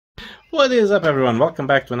What is up, everyone? Welcome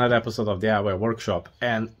back to another episode of DIY Workshop.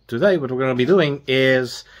 And today what we're going to be doing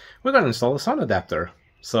is we're going to install a SOHN adapter.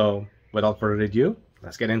 So without further ado,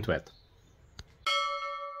 let's get into it.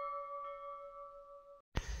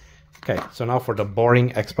 Okay, so now for the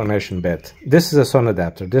boring explanation bit. This is a SOHN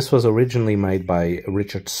adapter. This was originally made by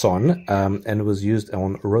Richard SOHN and was used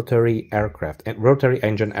on rotary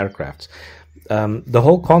engine aircrafts. The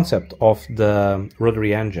whole concept of the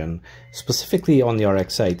rotary engine, specifically on the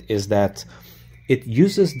RX-8, is that it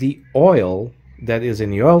uses the oil that is in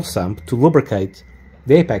the oil sump to lubricate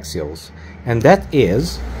the apex seals, and that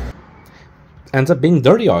ends up being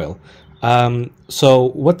dirty oil. So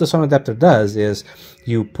what the SOHN adapter does is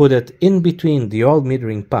you put it in between the oil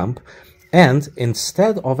metering pump, and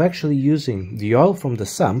instead of actually using the oil from the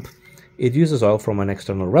sump, it uses oil from an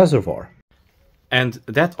external reservoir. And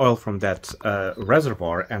that oil from that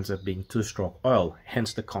reservoir ends up being two-stroke oil,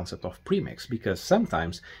 hence the concept of premix, because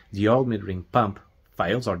sometimes the oil metering pump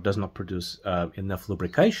fails or does not produce enough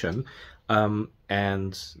lubrication,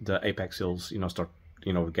 and the apex seals, start,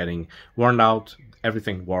 getting worn out,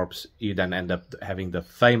 everything warps, you then end up having the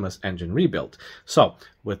famous engine rebuild. So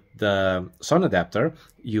with the SOHN adapter,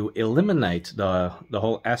 you eliminate the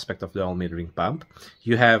whole aspect of the oil metering pump.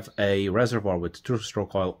 You have a reservoir with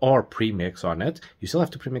two-stroke oil or premix on it. You still have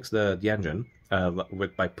to premix the engine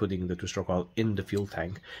by putting the two-stroke oil in the fuel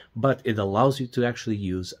tank, but it allows you to actually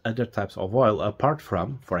use other types of oil apart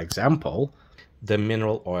from, for example, the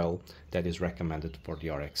mineral oil that is recommended for the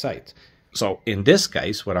RX-8. So in this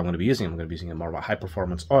case, what I'm going to be using, more of a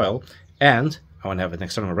high-performance oil, and I want to have an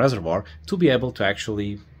external reservoir to be able to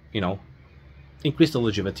actually, increase the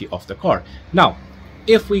longevity of the car. Now,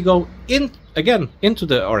 if we go into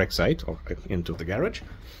the RX-8 or into the garage,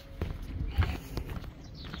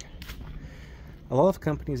 a lot of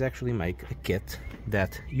companies actually make a kit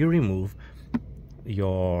that you remove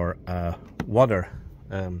your water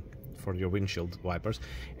for your windshield wipers,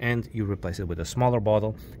 and you replace it with a smaller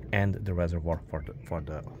bottle and the reservoir for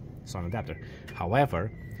the SOHN adapter.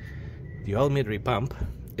 However, the oil metering pump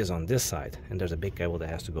is on this side, and there's a big cable that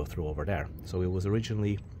has to go through over there. So it was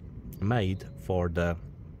originally made for the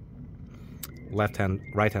right-hand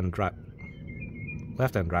drive. I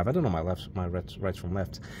don't know my right from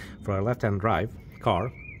left. For a left-hand drive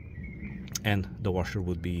car, and the washer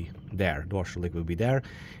would be there. The washer leg would be there,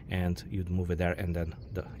 and you'd move it there, and then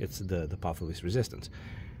it's the path of least resistance.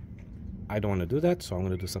 I don't want to do that, so I'm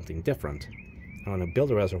going to do something different. I'm going to build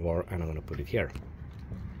a reservoir, and I'm going to put it here.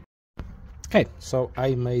 Okay, so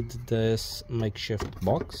I made this makeshift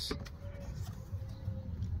box,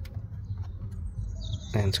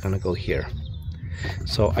 and it's going to go here.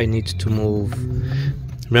 So I need to move.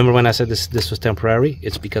 Remember when I said this was temporary?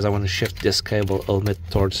 It's because I want to shift this cable a little bit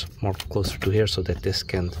more closer to here, so that this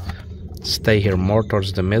can stay here more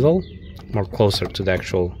towards the middle, more closer to the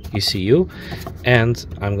actual ECU. And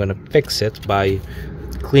I'm going to fix it by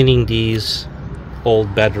cleaning these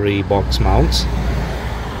old battery box mounts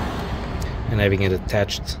and having it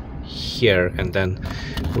attached here, and then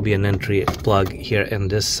will be an entry plug here in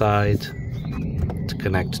this side to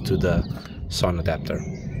connect to the SOHN adapter.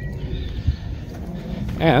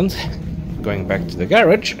 And going back to the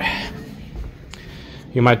garage,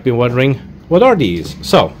 you might be wondering, what are these?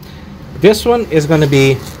 So this one is going to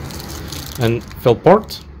be an fill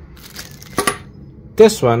port.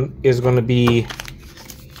 This one is going to be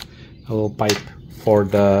a little pipe for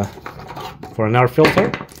an air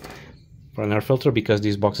filter. Because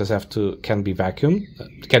these boxes can be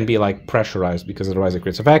vacuumed, can be like pressurized, because otherwise it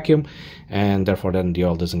creates a vacuum, and therefore then the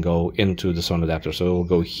oil doesn't go into the SOHN adapter. So it will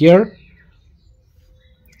go here.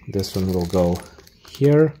 This one will go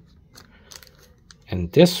here,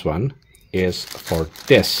 and this one is for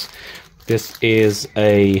this. This is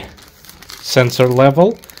a sensor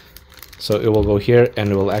level, so it will go here,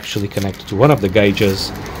 and it will actually connect to one of the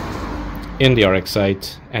gauges in the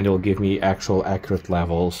RX-8, and it will give me actual accurate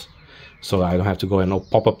levels, so I don't have to go and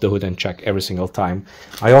pop up the hood and check every single time.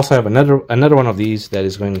 I also have another one of these that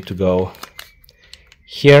is going to go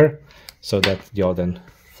here, so that the oil then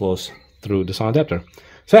flows through the SOHN adapter.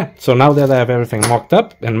 So now that I have everything mocked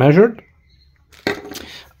up and measured,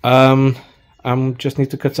 I just need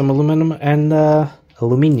to cut some aluminium and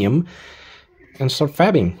start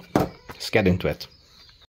fabbing. Let's get into it.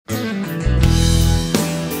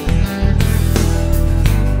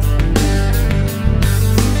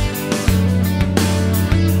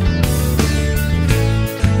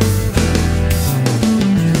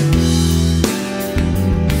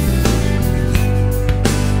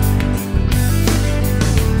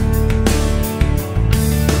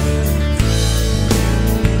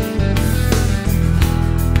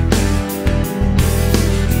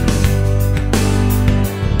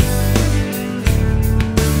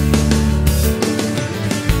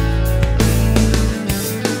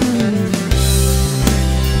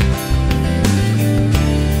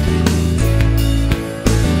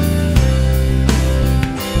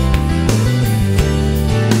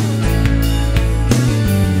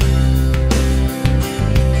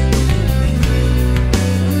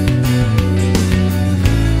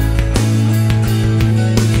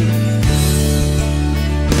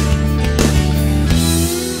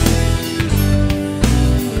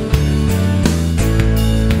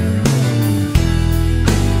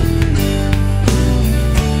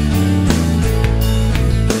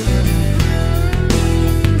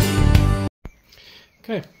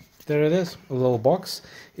 Okay, there it is, a little box.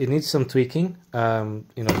 It needs some tweaking,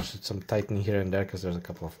 you know, just some tightening here and there because there's a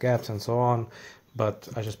couple of gaps and so on. But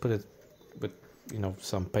I just put it with, you know,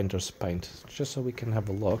 some painter's paint just so we can have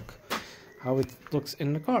a look how it looks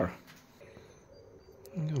in the car.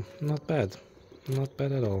 No, not bad, not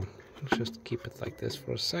bad at all. Let's just keep it like this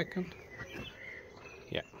for a second.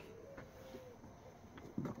 Yeah,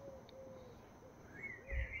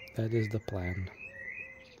 that is the plan.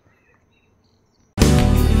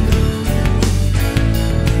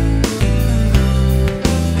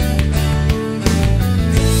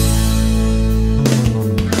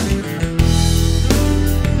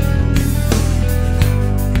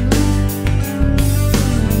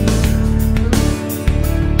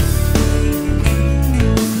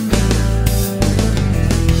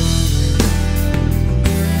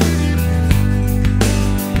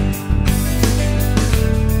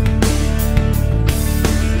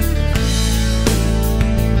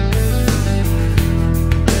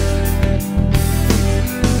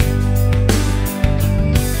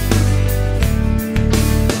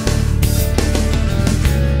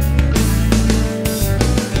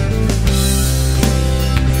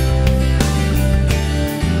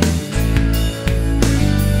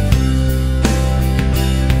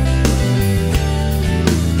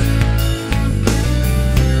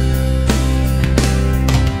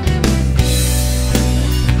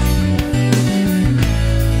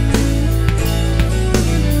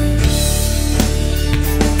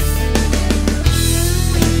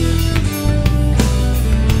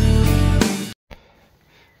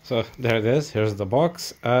 So there it is, here's the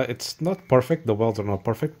box. It's not perfect, the welds are not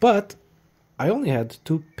perfect, but I only had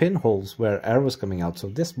 2 pinholes where air was coming out, so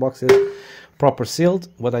this box is proper sealed.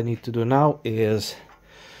 What I need to do now is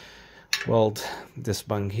weld this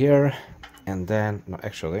bung here, and then, no,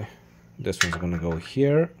 actually, this one's gonna go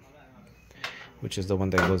here, which is the one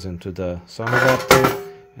that goes into the SOHN adapter,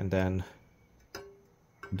 and then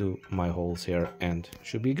do my holes here, and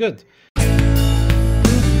should be good.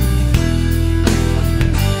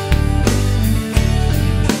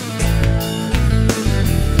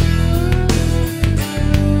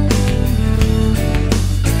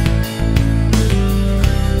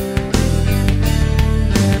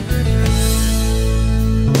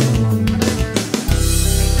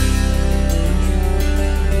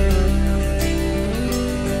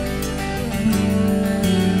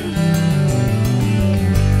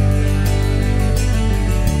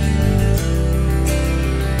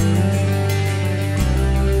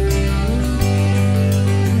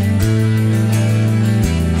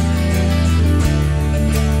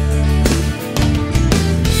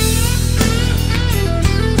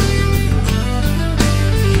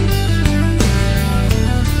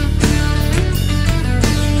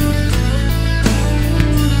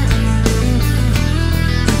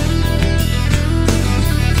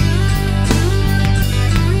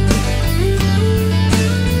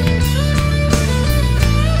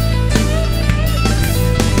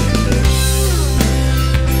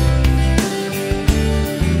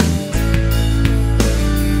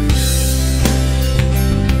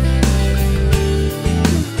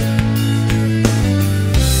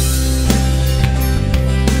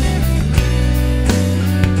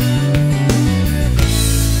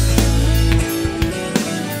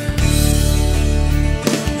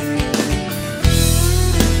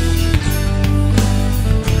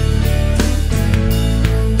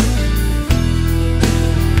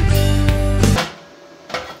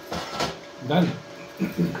 Done.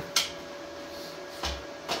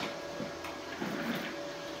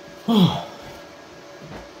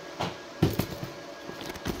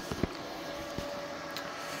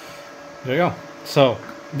 There you go. So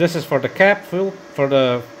this is for the cap fill, for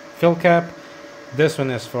the fill cap. This one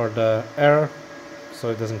is for the air, so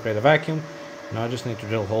it doesn't create a vacuum. Now I just need to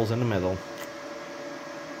drill holes in the middle.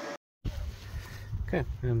 Okay,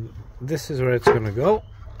 and this is where it's gonna go.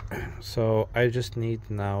 So I just need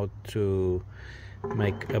now to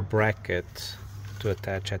make a bracket to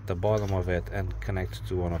attach at the bottom of it and connect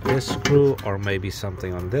to one of this screw, or maybe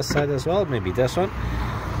something on this side as well, maybe this one.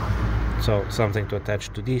 So something to attach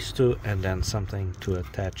to these two, and then something to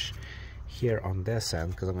attach here on this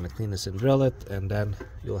end, because I'm going to clean this and drill it, and then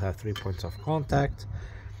you'll have 3 points of contact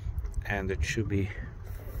and it should be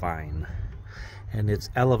fine. And it's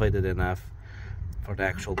elevated enough for the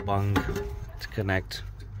actual bung to connect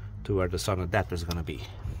to where the SOHN adapter is going to be.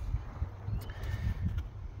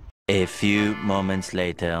 A few moments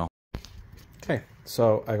later. Okay,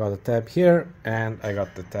 so I got a tab here and I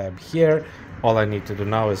got the tab here. All I need to do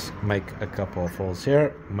now is make a couple of holes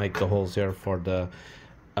here, make the holes here for the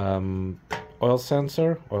oil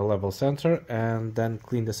sensor, oil level sensor, and then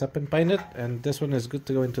clean this up and paint it, and this one is good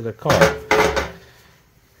to go into the car.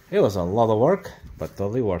 It was a lot of work, but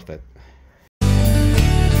totally worth it.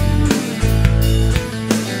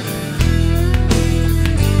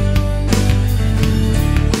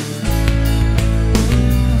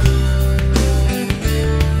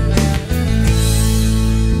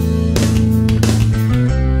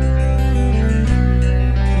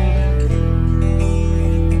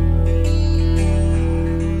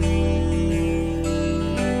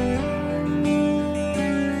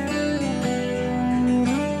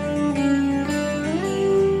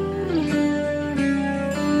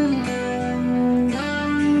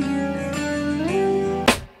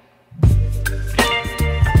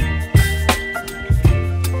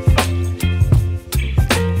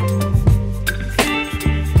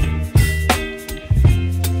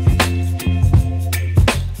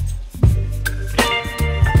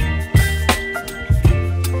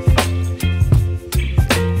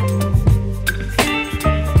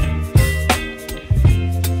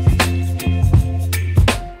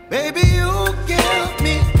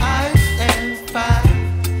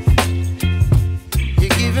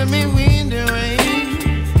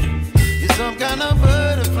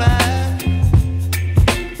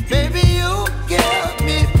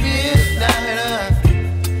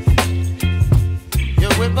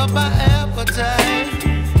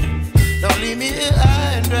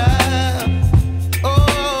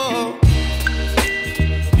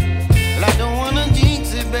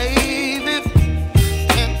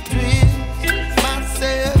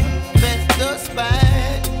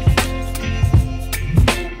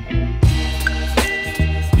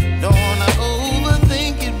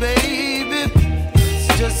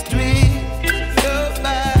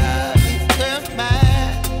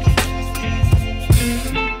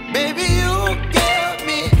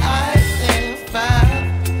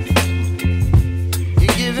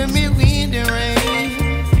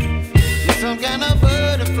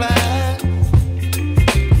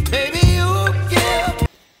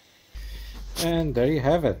 And there you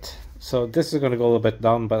have it. So this is going to go a little bit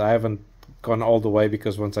down, but I haven't gone all the way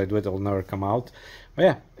because once I do it, it'll never come out. But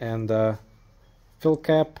yeah, and fill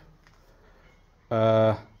cap,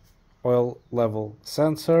 oil level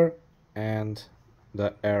sensor, and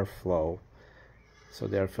the airflow. So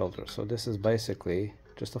the air filter. So this is basically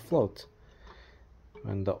just a float.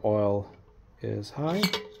 When the oil is high,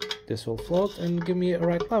 this will float and give me a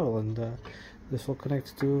right level, and this will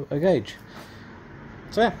connect to a gauge.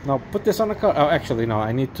 So yeah, now put this on the car. Oh, actually no,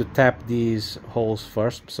 I need to tap these holes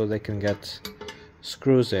first so they can get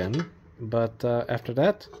screws in. But after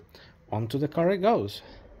that, onto the car it goes.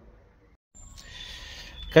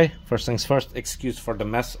 Okay, first things first, excuse for the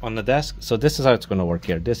mess on the desk. So this is how it's going to work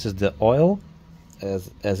here. This is the oil,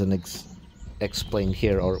 as explained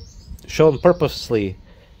here, or shown purposely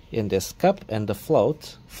in this cup, and the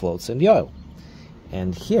float floats in the oil.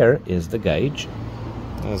 And here is the gauge.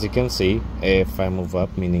 As you can see, if I move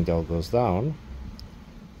up, meaning the oil goes down,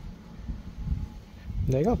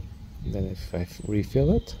 there you go. Then if I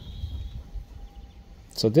refill it,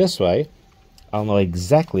 so this way I'll know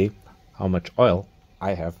exactly how much oil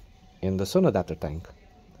I have in the SOHN adapter tank.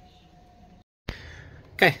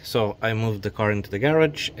 Okay, so I moved the car into the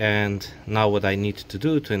garage, and now what I need to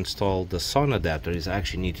do to install the SOHN adapter is I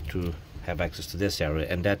actually need to have access to this area,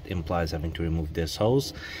 and that implies having to remove this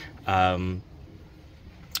hose,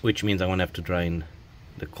 which means I won't have to drain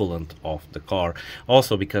the coolant off the car.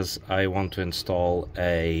 Also, because I want to install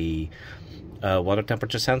a water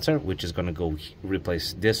temperature sensor, which is going to go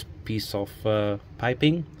replace this piece of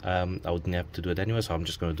piping. I wouldn't have to do it anyway, so I'm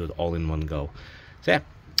just going to do it all in one go. So yeah,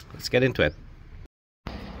 let's get into it.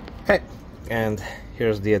 Okay, and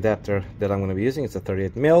here's the adapter that I'm going to be using. It's a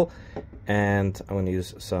 38mm, and I'm going to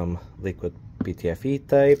use some liquid PTFE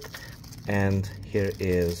tape, and here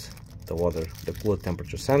is the coolant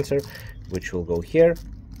temperature sensor, which will go here.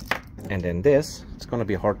 And then this, it's going to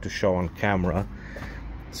be hard to show on camera,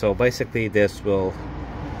 so basically this will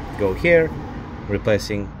go here,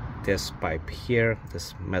 replacing this pipe here,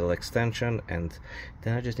 this metal extension, and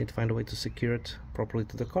then I just need to find a way to secure it properly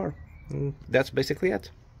to the car. And that's basically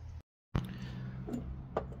it.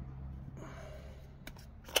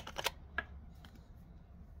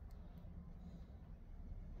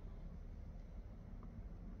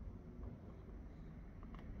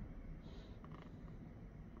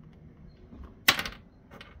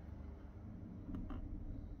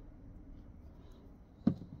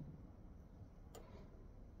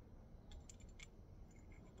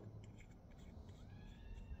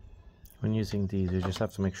 When using these, you just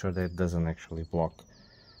have to make sure that it doesn't actually block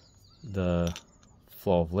the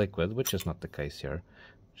flow of liquid, which is not the case here.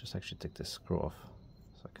 Just actually take this screw off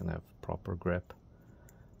so I can have proper grip.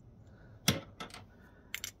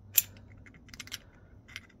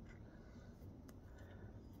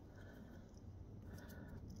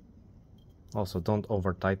 Also, don't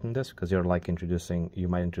over tighten this, because you're like you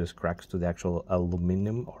might introduce cracks to the actual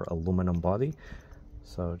aluminum or aluminum body.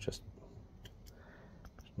 So just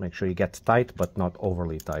make sure you get tight, but not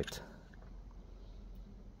overly tight.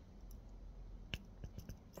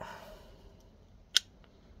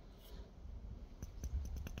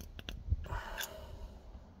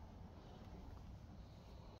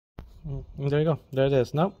 There you go. There it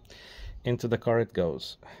is. Now, into the car it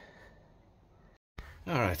goes.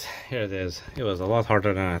 Alright, here it is. It was a lot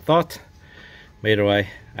harder than I thought. But either way,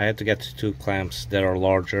 I had to get 2 clamps that are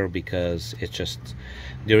larger because it's just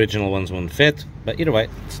the original ones wouldn't fit. But either way,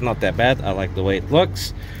 it's not that bad. I like the way it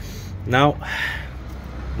looks. Now,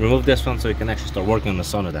 remove this one so you can actually start working on the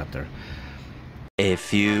SOHN adapter. A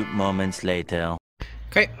few moments later.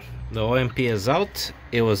 Okay, the OMP is out.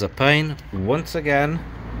 It was a pain once again.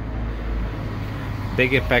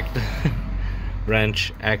 Big impact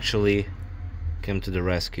wrench actually came to the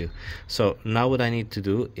rescue. So now what I need to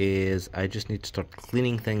do is I just need to start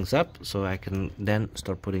cleaning things up so I can then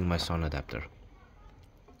start putting my SOHN adapter.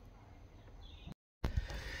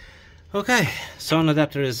 Okay, SOHN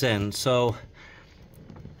adapter is in. So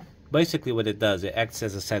basically what it does, it acts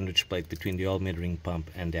as a sandwich plate between the oil metering pump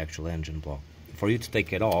and the actual engine block. For you to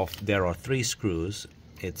take it off, there are 3 screws.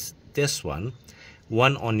 It's this one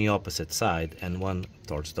on the opposite side and one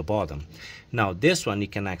towards the bottom. Now this one you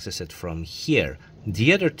can access it from here.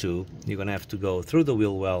 The other 2 you're gonna have to go through the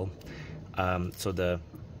wheel well. So the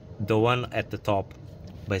one at the top,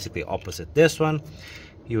 basically opposite this one,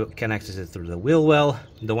 you can access it through the wheel well.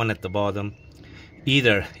 The one at the bottom,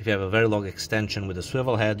 either if you have a very long extension with a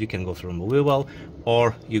swivel head, you can go through the wheel well,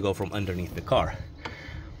 or you go from underneath the car.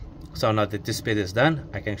 So now that this bit is done,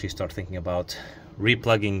 I can actually start thinking about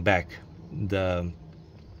replugging back the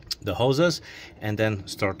hoses and then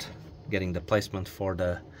start getting the placement for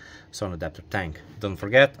the SOHN adapter tank. Don't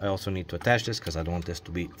forget, I also need to attach this because I don't want this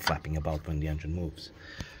to be flapping about when the engine moves.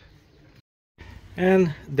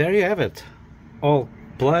 And there you have it, all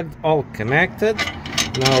plugged, all connected.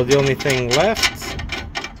 Now the only thing left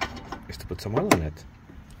is to put some oil in it,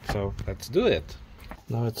 so let's do it.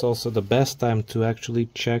 Now it's also the best time to actually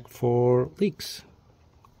check for leaks.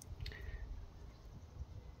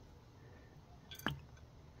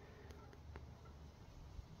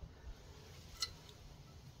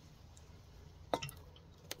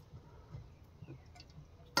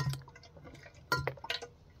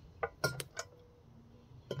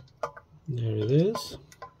 There it is.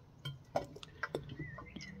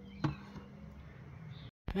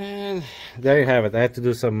 And there you have it. I had to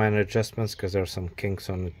do some minor adjustments because there are some kinks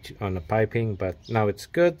on the piping, but now it's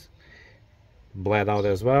good. Bled out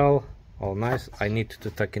as well, all nice. I need to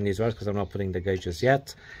tuck in these wires because I'm not putting the gauges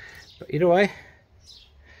yet. But either way,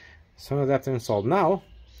 SOHN adapter installed. Now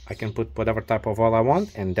I can put whatever type of oil I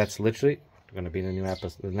want, and that's literally going to be the new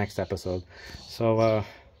episode, the next episode. So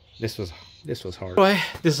this was hard. Anyway,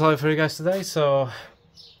 this is all for you guys today. So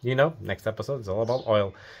next episode is all about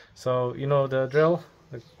oil. So you know the drill.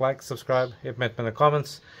 Like, subscribe, hit me in the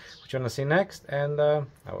comments what you want to see next, and I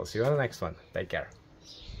will see you on the next one. Take care.